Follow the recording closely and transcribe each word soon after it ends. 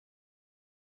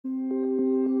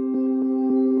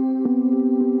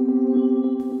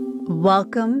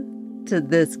Welcome to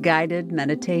this guided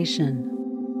meditation.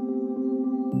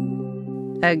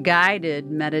 A guided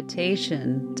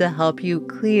meditation to help you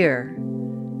clear,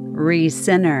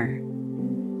 re-center,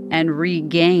 and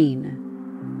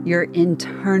regain your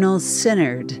internal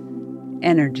centered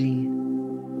energy.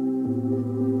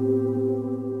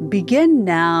 Begin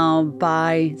now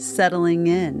by settling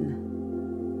in,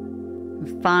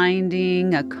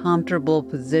 finding a comfortable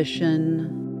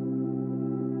position,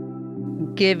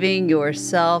 giving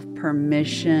yourself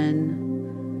permission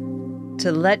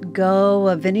to let go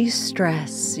of any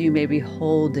stress you may be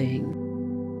holding,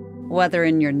 whether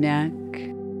in your neck,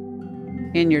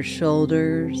 in your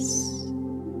shoulders,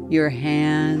 your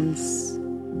hands,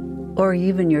 or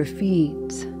even your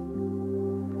feet.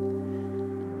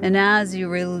 And as you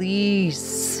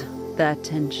release that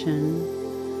tension,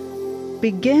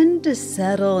 begin to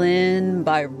settle in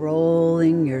by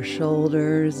rolling your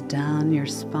shoulders down your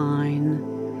spine,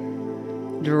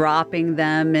 dropping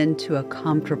them into a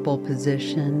comfortable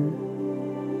position,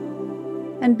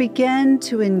 and begin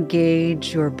to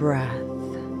engage your breath,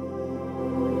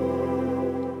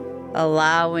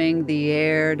 allowing the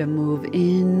air to move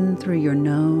in through your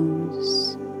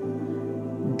nose,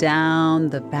 down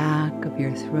the back of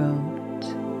your throat,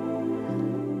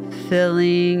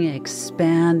 filling,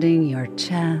 expanding your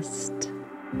chest,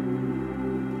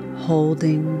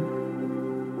 holding,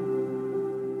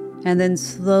 and then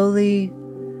slowly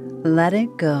let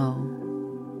it go.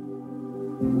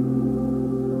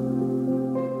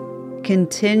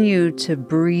 Continue to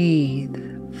breathe,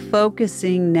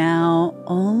 focusing now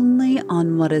only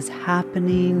on what is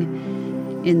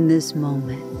happening in this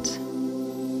moment.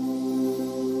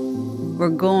 We're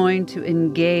going to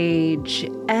engage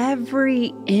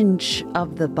every inch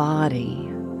of the body,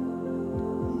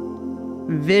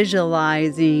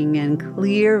 visualizing and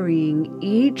clearing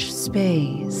each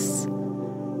space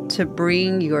to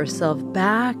bring yourself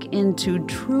back into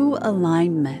true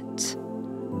alignment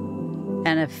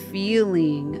and a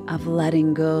feeling of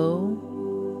letting go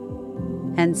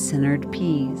and centered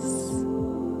peace.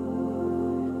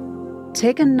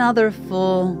 Take another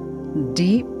full,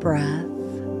 deep breath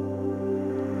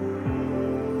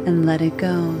and let it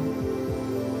go.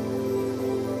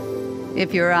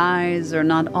 If your eyes are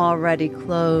not already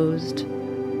closed,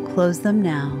 close them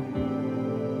now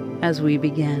as we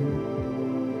begin.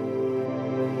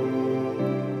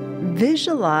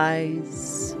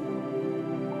 Visualize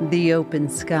the open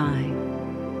sky.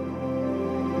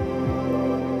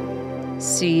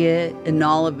 See it in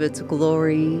all of its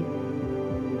glory,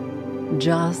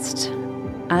 just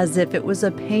as if it was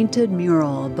a painted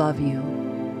mural above you.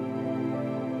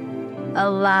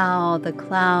 Allow the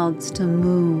clouds to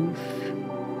move,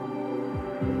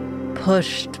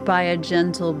 pushed by a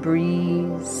gentle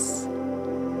breeze,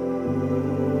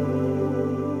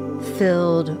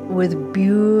 filled with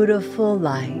beautiful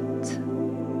light.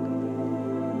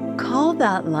 Call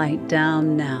that light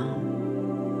down now.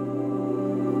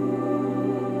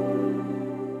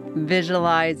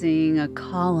 Visualizing a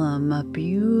column of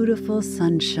beautiful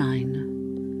sunshine,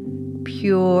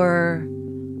 pure,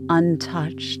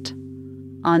 untouched,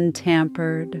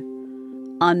 untampered,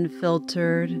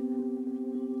 unfiltered,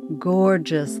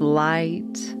 gorgeous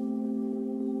light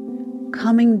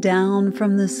coming down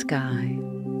from the sky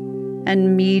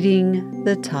and meeting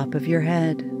the top of your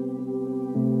head.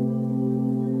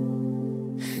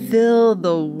 Feel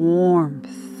the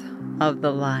warmth of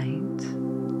the light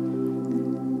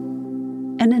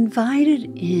and invite it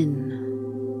in.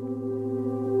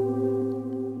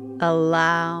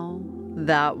 Allow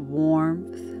that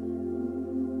warmth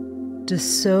to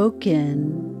soak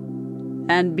in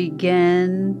and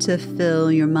begin to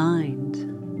fill your mind.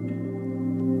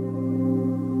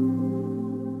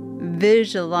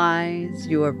 Visualize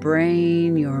your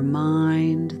brain, your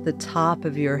mind, the top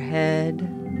of your head.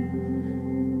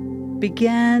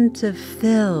 Begin to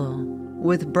fill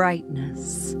with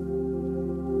brightness.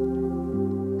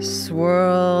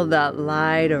 Swirl that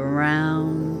light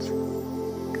around,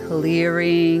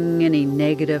 clearing any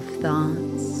negative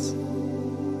thoughts,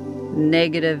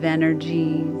 negative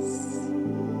energies,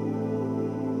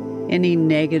 any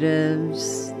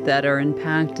negatives that are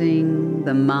impacting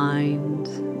the mind,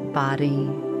 body,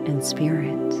 and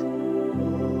spirit.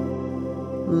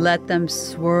 Let them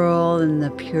swirl in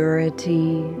the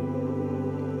purity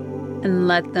and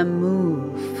let them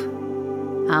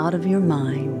move out of your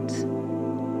mind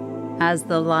as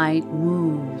the light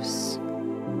moves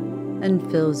and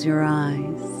fills your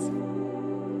eyes.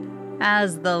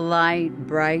 As the light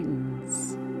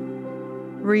brightens,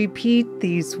 repeat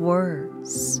these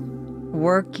words,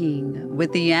 working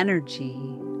with the energy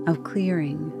of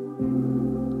clearing.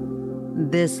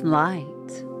 This light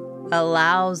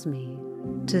allows me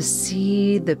to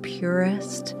see the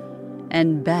purest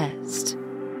and best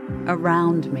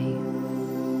around me.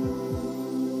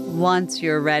 Once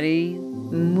you're ready,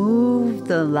 move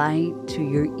the light to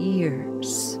your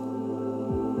ears,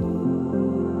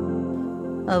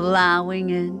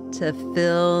 allowing it to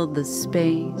fill the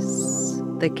space,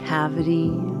 the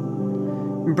cavity,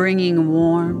 bringing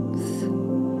warmth,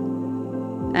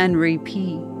 and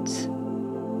repeat.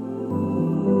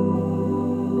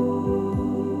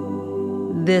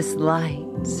 This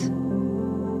light,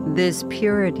 this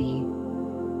purity,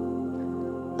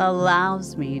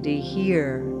 allows me to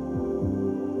hear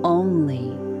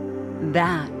only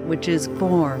that which is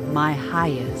for my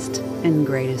highest and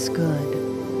greatest good.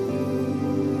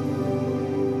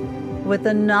 With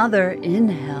another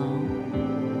inhale,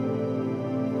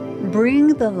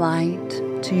 bring the light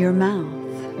to your mouth.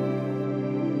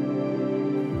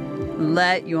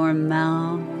 Let your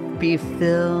mouth be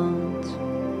filled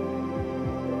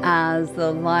as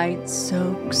the light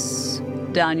soaks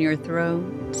down your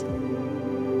throat,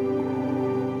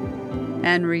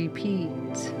 and repeat.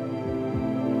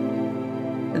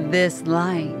 This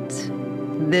light,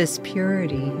 this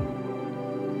purity,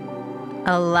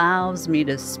 allows me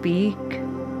to speak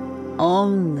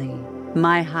only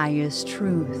my highest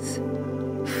truth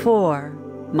for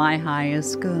my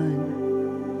highest good.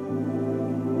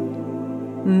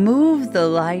 Move the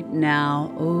light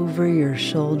now over your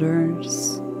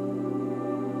shoulders,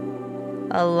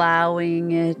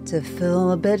 allowing it to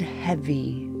feel a bit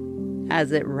heavy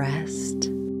as it rests.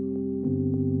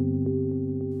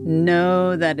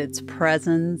 Know that its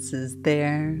presence is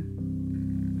there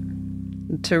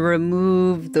to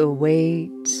remove the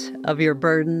weight of your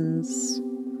burdens,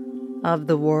 of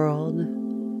the world,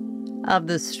 of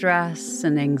the stress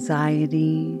and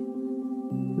anxiety,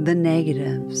 the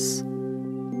negatives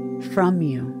from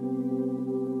you.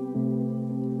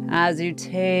 As you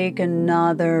take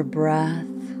another breath,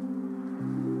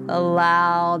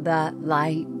 allow that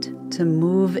light to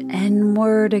move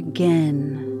inward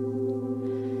again,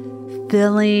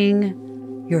 filling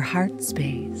your heart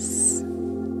space.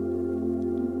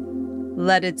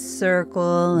 Let it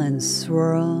circle and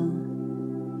swirl,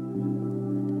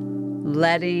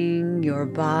 letting your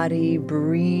body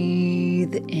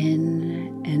breathe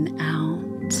in and out.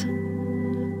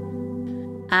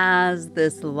 As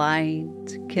this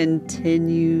light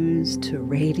continues to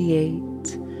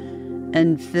radiate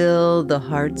and fill the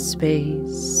heart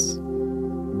space,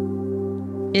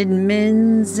 it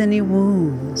mends any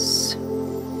wounds.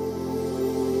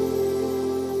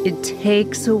 It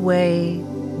takes away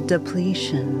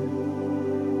depletion.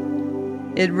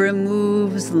 It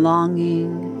removes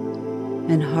longing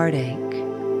and heartache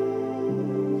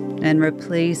and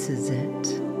replaces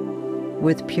it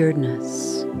with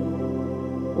pureness,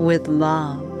 with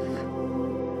love,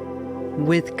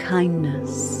 with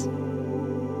kindness,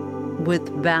 with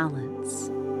balance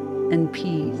and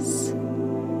peace.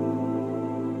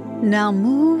 Now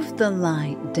move the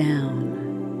light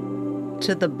down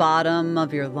to the bottom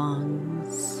of your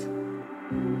lungs,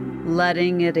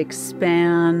 letting it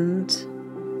expand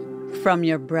from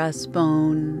your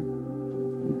breastbone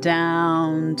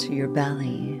down to your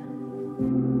belly.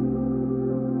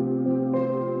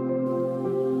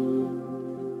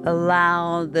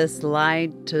 Allow this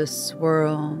light to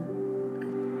swirl,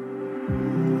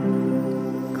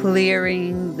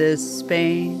 clearing this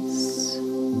space,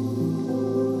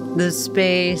 the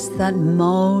space that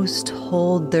most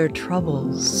hold their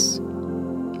troubles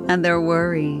and their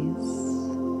worries,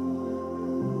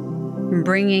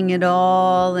 bringing it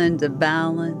all into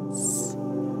balance,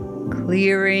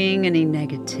 clearing any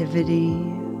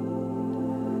negativity.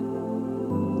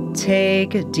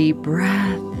 Take a deep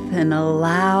breath and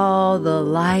allow the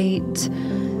light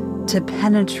to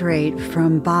penetrate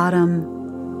from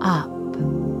bottom up,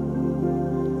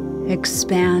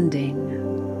 expanding,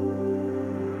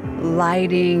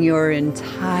 lighting your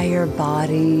entire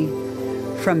body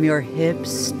from your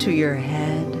hips to your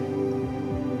head,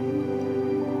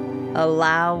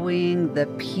 allowing the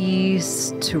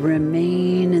peace to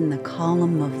remain in the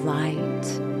column of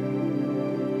light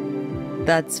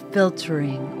that's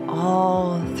filtering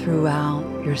all throughout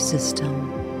your system.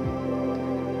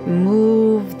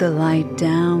 Move the light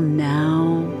down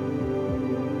now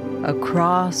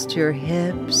across your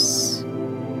hips,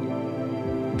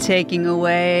 taking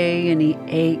away any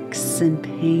aches and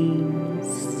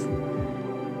pains,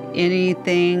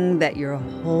 anything that you're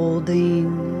holding,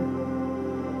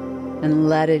 and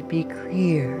let it be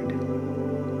cleared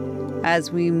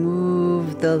as we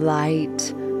move the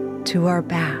light to our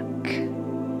back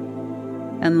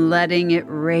and letting it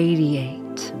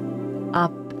radiate up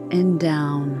and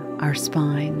down our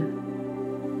spine.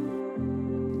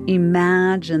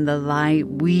 Imagine the light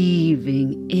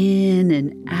weaving in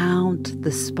and out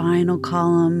the spinal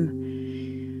column,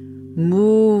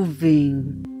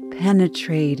 moving,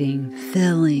 penetrating,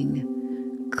 filling,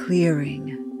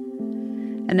 clearing.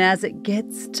 And as it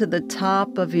gets to the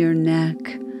top of your neck,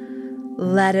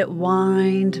 let it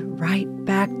wind right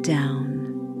back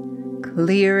down,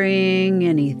 clearing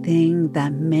anything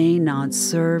that may not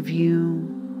serve you,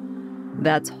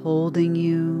 that's holding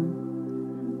you,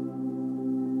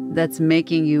 that's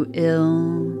making you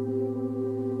ill,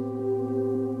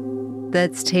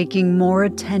 that's taking more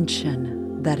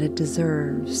attention than it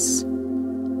deserves.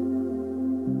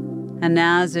 And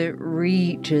as it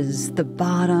reaches the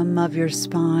bottom of your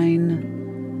spine,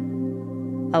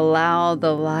 allow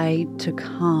the light to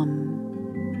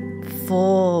come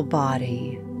full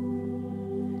body,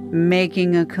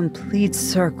 making a complete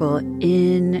circle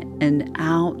in and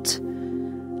out,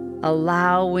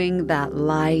 allowing that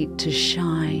light to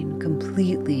shine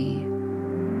completely.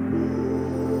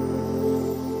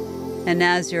 And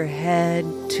as your head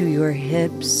to your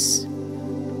hips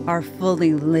are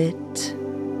fully lit,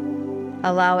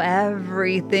 allow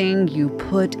everything you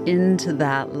put into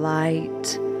that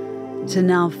light to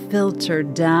now filter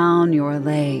down your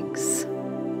legs.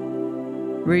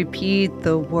 Repeat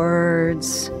the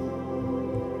words,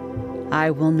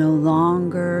 "I will no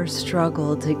longer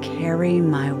struggle to carry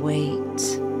my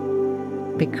weight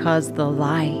because the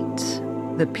light,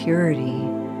 the purity,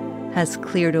 has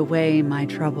cleared away my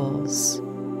troubles."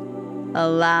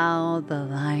 Allow the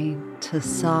light to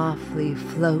softly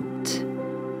float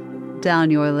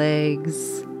down your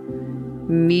legs,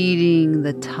 meeting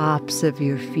the tops of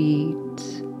your feet,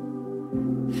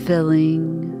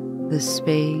 filling the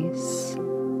space,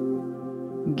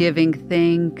 giving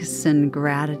thanks and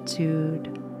gratitude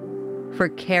for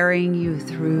carrying you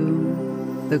through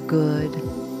the good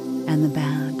and the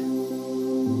bad.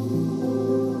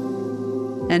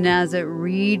 And as it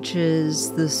reaches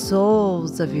the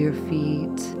soles of your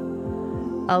feet,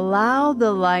 allow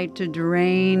the light to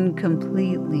drain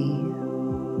completely,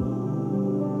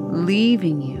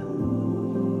 leaving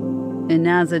you. And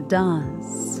as it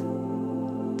does,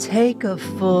 take a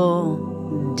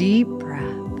full, deep breath,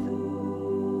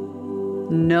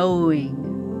 knowing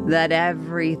that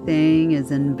everything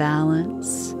is in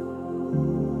balance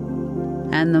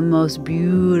and the most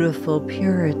beautiful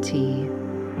purity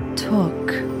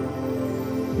took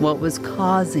what was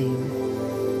causing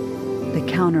the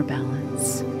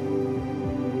counterbalance.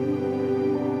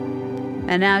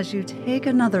 And as you take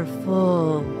another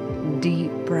full,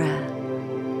 deep breath,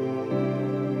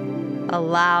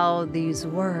 allow these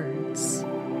words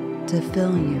to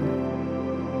fill you.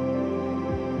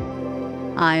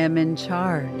 I am in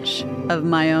charge of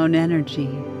my own energy.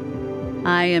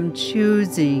 I am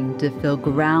choosing to feel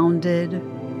grounded,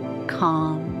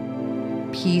 calm,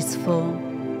 peaceful,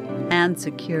 and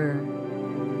secure.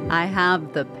 I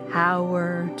have the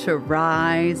power to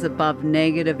rise above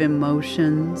negative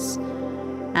emotions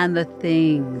and the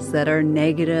things that are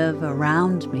negative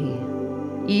around me.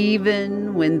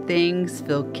 Even when things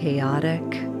feel chaotic,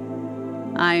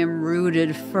 I am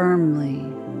rooted firmly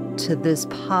to this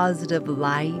positive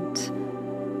light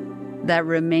that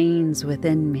remains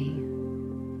within me.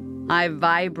 I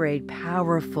vibrate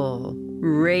powerful,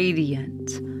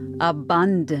 radiant,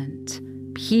 abundant,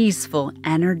 peaceful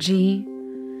energy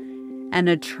and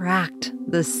attract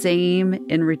the same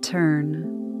in return.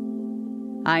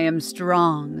 I am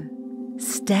strong,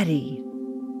 steady,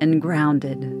 and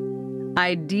grounded.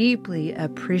 I deeply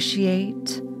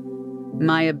appreciate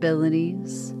my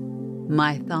abilities,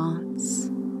 my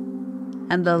thoughts,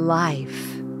 and the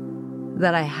life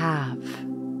that I have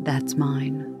that's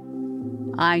mine.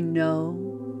 I know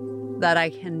that I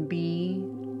can be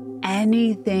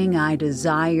anything I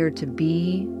desire to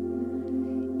be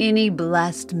any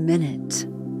blessed minute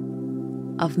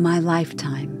of my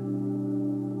lifetime.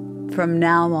 From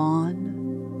now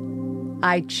on,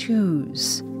 I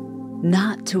choose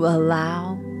not to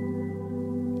allow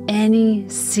any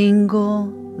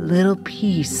single little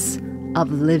piece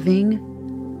of living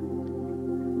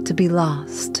to be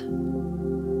lost.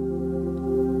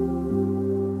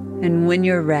 And when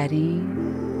you're ready,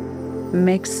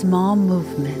 make small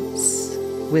movements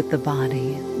with the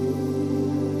body,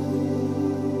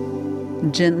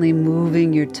 gently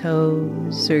moving your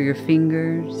toes or your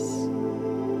fingers,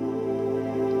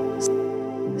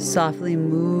 softly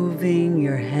moving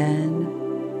your head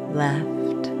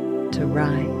left to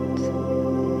right.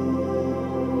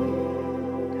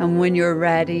 And when you're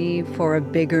ready for a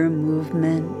bigger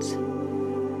movement,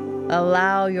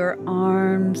 allow your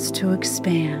arms to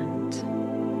expand,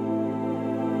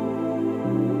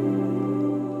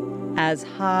 as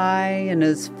high and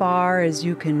as far as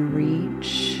you can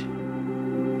reach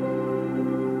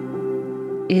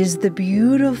is the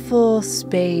beautiful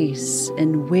space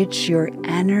in which your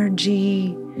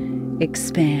energy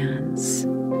expands.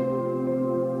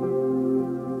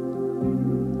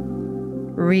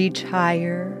 Reach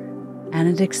higher and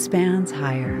it expands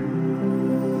higher.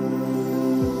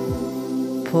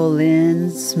 Pull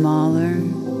in smaller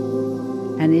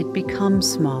and it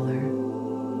becomes smaller.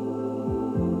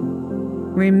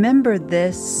 Remember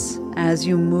this as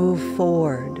you move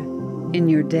forward in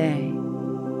your day.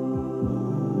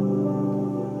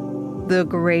 The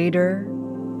greater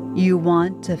you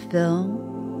want to fill,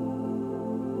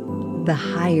 the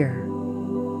higher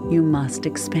you must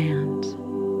expand.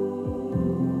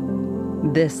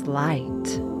 This light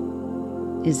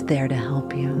is there to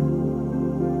help you.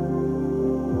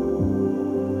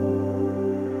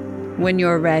 When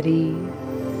you're ready,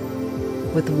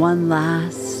 with one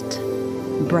last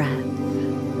breath,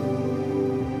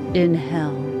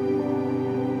 inhale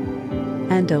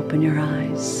and open your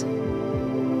eyes.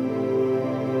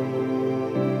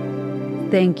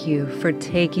 Thank you for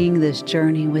taking this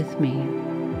journey with me.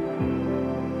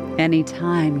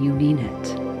 Anytime you need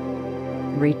it,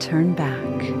 return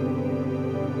back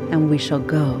and we shall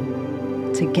go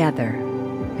together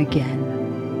again.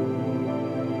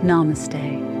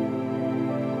 Namaste.